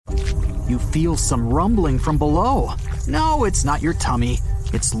You feel some rumbling from below. No, it's not your tummy.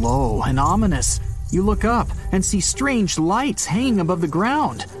 It's low and ominous. You look up and see strange lights hanging above the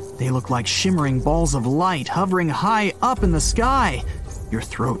ground. They look like shimmering balls of light hovering high up in the sky. Your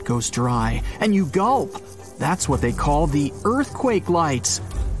throat goes dry and you gulp. That's what they call the earthquake lights.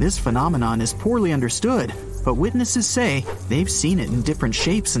 This phenomenon is poorly understood, but witnesses say they've seen it in different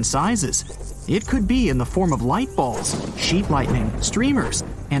shapes and sizes. It could be in the form of light balls, sheet lightning, streamers,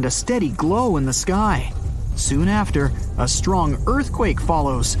 and a steady glow in the sky. Soon after, a strong earthquake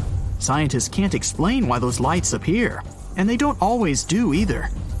follows. Scientists can't explain why those lights appear, and they don't always do either.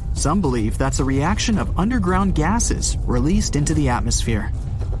 Some believe that's a reaction of underground gases released into the atmosphere.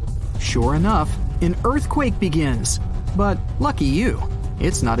 Sure enough, an earthquake begins. But lucky you,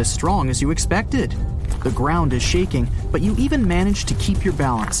 it's not as strong as you expected. The ground is shaking, but you even manage to keep your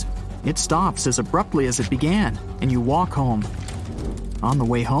balance. It stops as abruptly as it began, and you walk home. On the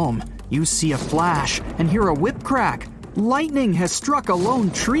way home, you see a flash and hear a whip crack. Lightning has struck a lone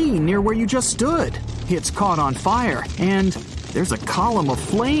tree near where you just stood. It's caught on fire, and there's a column of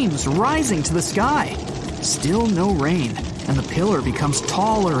flames rising to the sky. Still no rain, and the pillar becomes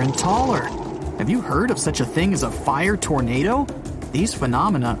taller and taller. Have you heard of such a thing as a fire tornado? These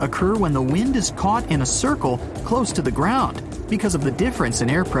phenomena occur when the wind is caught in a circle close to the ground because of the difference in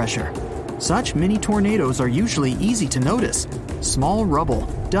air pressure. Such mini tornadoes are usually easy to notice. Small rubble,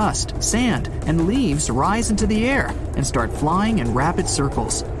 dust, sand, and leaves rise into the air and start flying in rapid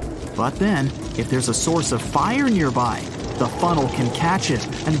circles. But then, if there's a source of fire nearby, the funnel can catch it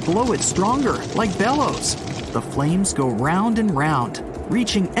and blow it stronger, like bellows. The flames go round and round,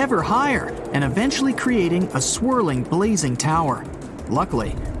 reaching ever higher and eventually creating a swirling, blazing tower.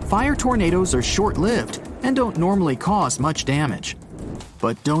 Luckily, fire tornadoes are short-lived and don't normally cause much damage.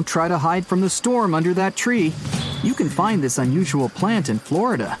 But don't try to hide from the storm under that tree. You can find this unusual plant in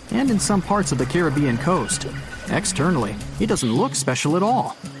Florida and in some parts of the Caribbean coast. Externally, it doesn't look special at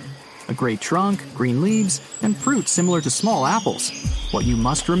all. A gray trunk, green leaves, and fruit similar to small apples. What you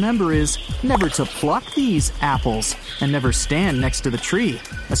must remember is never to pluck these apples and never stand next to the tree,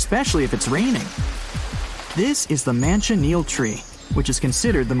 especially if it's raining. This is the manchineel tree, which is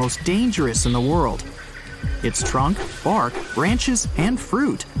considered the most dangerous in the world. Its trunk, bark, branches, and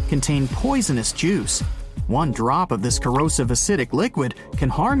fruit contain poisonous juice. One drop of this corrosive acidic liquid can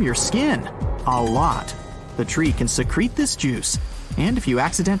harm your skin a lot. The tree can secrete this juice, and if you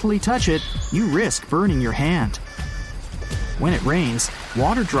accidentally touch it, you risk burning your hand. When it rains,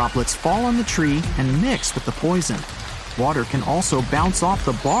 water droplets fall on the tree and mix with the poison. Water can also bounce off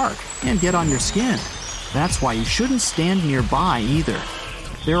the bark and get on your skin. That's why you shouldn't stand nearby either.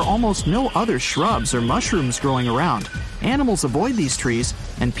 There are almost no other shrubs or mushrooms growing around. Animals avoid these trees,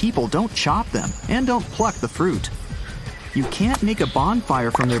 and people don't chop them and don't pluck the fruit. You can't make a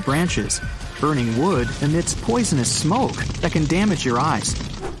bonfire from their branches. Burning wood emits poisonous smoke that can damage your eyes.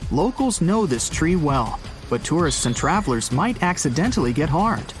 Locals know this tree well, but tourists and travelers might accidentally get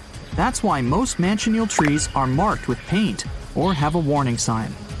harmed. That's why most manchineel trees are marked with paint or have a warning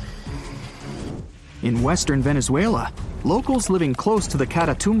sign. In western Venezuela, locals living close to the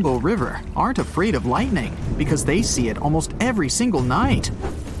Catatumbo River aren't afraid of lightning because they see it almost every single night.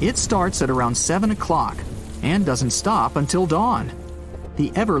 It starts at around 7 o'clock and doesn't stop until dawn.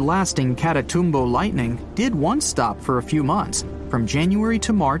 The everlasting Catatumbo lightning did once stop for a few months, from January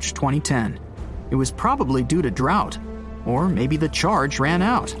to March 2010. It was probably due to drought, or maybe the charge ran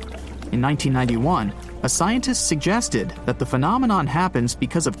out. In 1991, a scientist suggested that the phenomenon happens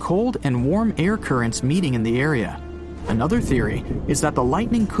because of cold and warm air currents meeting in the area. Another theory is that the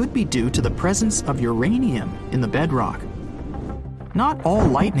lightning could be due to the presence of uranium in the bedrock. Not all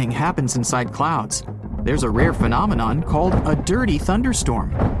lightning happens inside clouds. There's a rare phenomenon called a dirty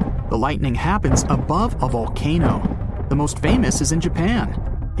thunderstorm. The lightning happens above a volcano. The most famous is in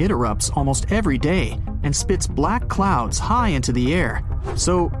Japan. It erupts almost every day and spits black clouds high into the air.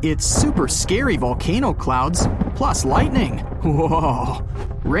 So it's super scary volcano clouds plus lightning. Whoa!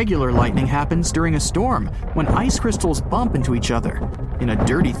 Regular lightning happens during a storm when ice crystals bump into each other. In a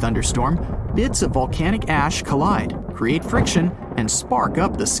dirty thunderstorm, bits of volcanic ash collide, create friction, and spark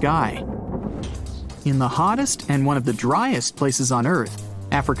up the sky. In the hottest and one of the driest places on Earth,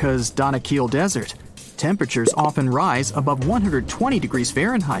 Africa's Danakil Desert, temperatures often rise above 120 degrees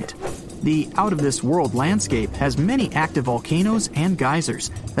Fahrenheit. The out-of-this-world landscape has many active volcanoes and geysers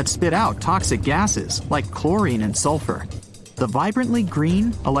that spit out toxic gases like chlorine and sulfur. The vibrantly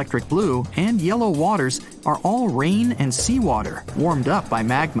green, electric blue, and yellow waters are all rain and seawater warmed up by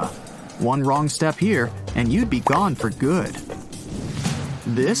magma. One wrong step here, and you'd be gone for good.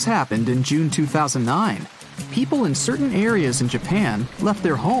 This happened in June 2009. People in certain areas in Japan left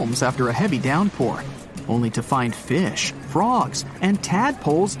their homes after a heavy downpour, only to find fish, frogs, and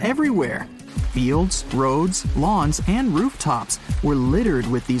tadpoles everywhere. Fields, roads, lawns, and rooftops were littered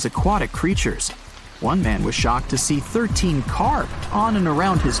with these aquatic creatures. One man was shocked to see 13 carp on and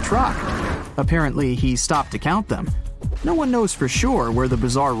around his truck. Apparently, he stopped to count them. No one knows for sure where the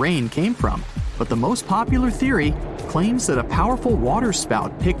bizarre rain came from, but the most popular theory claims that a powerful water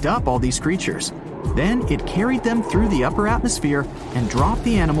spout picked up all these creatures. Then it carried them through the upper atmosphere and dropped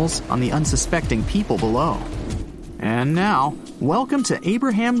the animals on the unsuspecting people below. And now, welcome to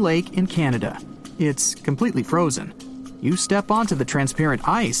Abraham Lake in Canada. It's completely frozen. You step onto the transparent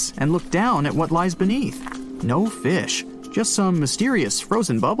ice and look down at what lies beneath. No fish, just some mysterious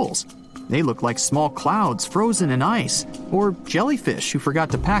frozen bubbles. They look like small clouds frozen in ice, or jellyfish who forgot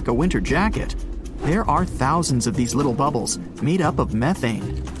to pack a winter jacket. There are thousands of these little bubbles made up of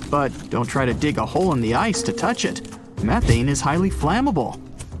methane. But don't try to dig a hole in the ice to touch it. Methane is highly flammable.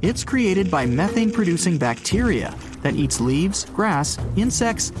 It's created by methane-producing bacteria that eats leaves, grass,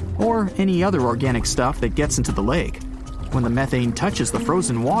 insects, or any other organic stuff that gets into the lake. When the methane touches the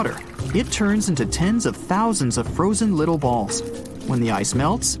frozen water, it turns into tens of thousands of frozen little balls. When the ice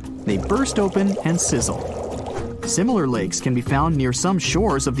melts, they burst open and sizzle. Similar lakes can be found near some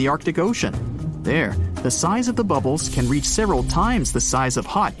shores of the Arctic Ocean. There, the size of the bubbles can reach several times the size of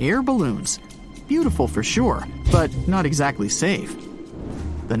hot air balloons. Beautiful for sure, but not exactly safe.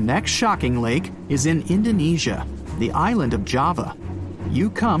 The next shocking lake is in Indonesia, the island of Java.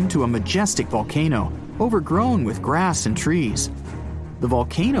 You come to a majestic volcano, overgrown with grass and trees. The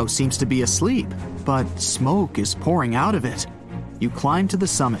volcano seems to be asleep, but smoke is pouring out of it. You climb to the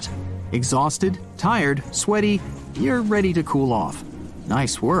summit. Exhausted, tired, sweaty, you're ready to cool off.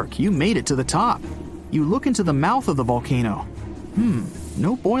 Nice work, you made it to the top. You look into the mouth of the volcano.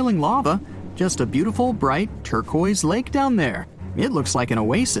 No boiling lava, just a beautiful, bright, turquoise lake down there. It looks like an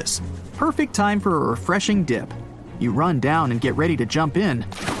oasis. Perfect time for a refreshing dip. You run down and get ready to jump in.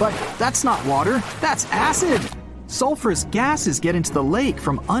 But that's not water, that's acid! Sulfurous gases get into the lake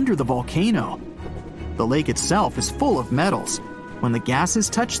from under the volcano. The lake itself is full of metals. When the gases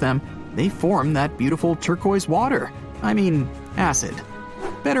touch them, they form that beautiful turquoise water. Acid.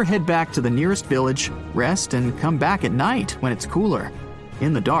 Better head back to the nearest village, rest, and come back at night when it's cooler.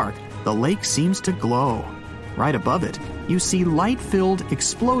 In the dark, the lake seems to glow. Right above it, you see light-filled,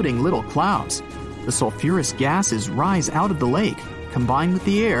 exploding little clouds. The sulfurous gases rise out of the lake, combine with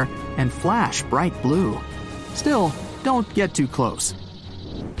the air, and flash bright blue. Still, don't get too close.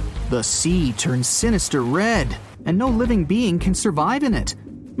 The sea turns sinister red, and no living being can survive in it.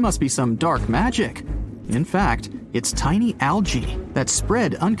 Must be some dark magic. In fact, it's tiny algae that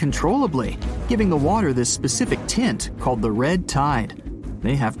spread uncontrollably, giving the water this specific tint called the red tide.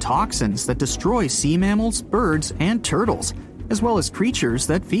 They have toxins that destroy sea mammals, birds, and turtles, as well as creatures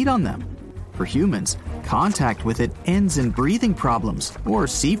that feed on them. For humans, contact with it ends in breathing problems or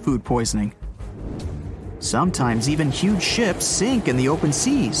seafood poisoning. Sometimes even huge ships sink in the open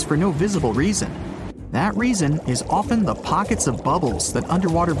seas for no visible reason. That reason is often the pockets of bubbles that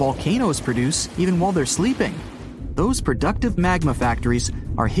underwater volcanoes produce even while they're sleeping. Those productive magma factories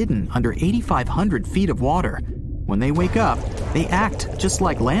are hidden under 8,500 feet of water. When they wake up, they act just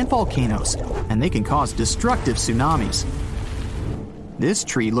like land volcanoes, and they can cause destructive tsunamis. This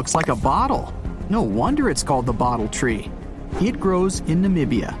tree looks like a bottle. No wonder it's called the bottle tree. It grows in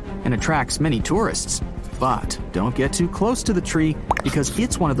Namibia and attracts many tourists. But don't get too close to the tree because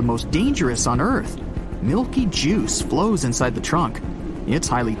it's one of the most dangerous on Earth. Milky juice flows inside the trunk. It's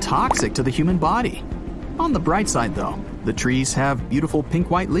highly toxic to the human body. On the bright side, though, the trees have beautiful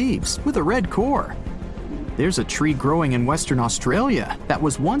pink-white leaves with a red core. There's a tree growing in Western Australia that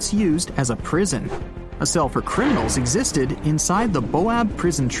was once used as a prison. A cell for criminals existed inside the Boab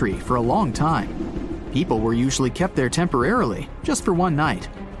prison tree for a long time. People were usually kept there temporarily, just for one night.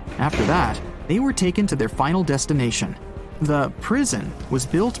 After that, they were taken to their final destination. The prison was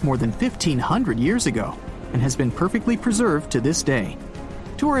built more than 1,500 years ago and has been perfectly preserved to this day.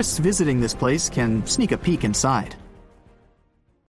 Tourists visiting this place can sneak a peek inside.